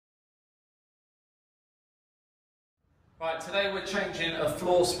Right, today we're changing a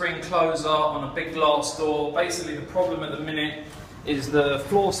floor spring closer on a big glass door. Basically the problem at the minute is the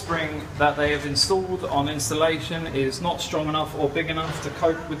floor spring that they have installed on installation is not strong enough or big enough to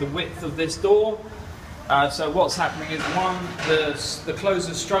cope with the width of this door. So what's happening is, one, the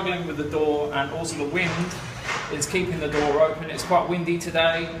closer's struggling with the door, and also the wind is keeping the door open. It's quite windy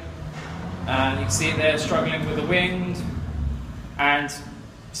today, and you can see it there struggling with the wind, and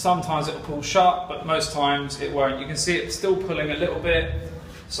sometimes it will pull shut, but most times it won't. You can see it still pulling a little bit.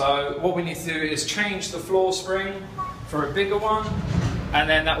 So what we need to do is change the floor spring for a bigger one, and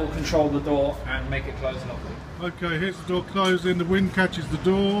then that will control the door and make it close locked. Okay, here's the door closing. The wind catches the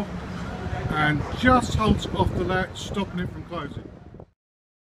door and just holds off the latch, stopping it from closing.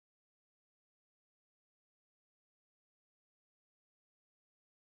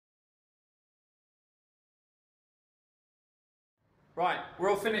 Right, we're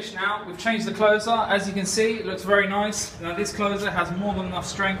all finished now. We've changed the closer. As you can see, it looks very nice. Now this closer has more than enough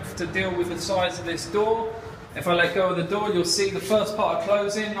strength to deal with the size of this door. If I let go of the door, you'll see the first part of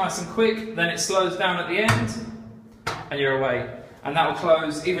closing nice and quick, then it slows down at the end, and you're away. And that will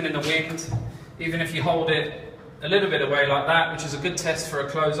close even in the wind, even if you hold it a little bit away like that, which is a good test for a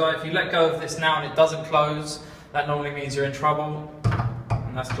closer. If you let go of this now and it doesn't close, that normally means you're in trouble,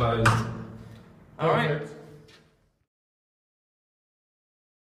 and that's closed. All right.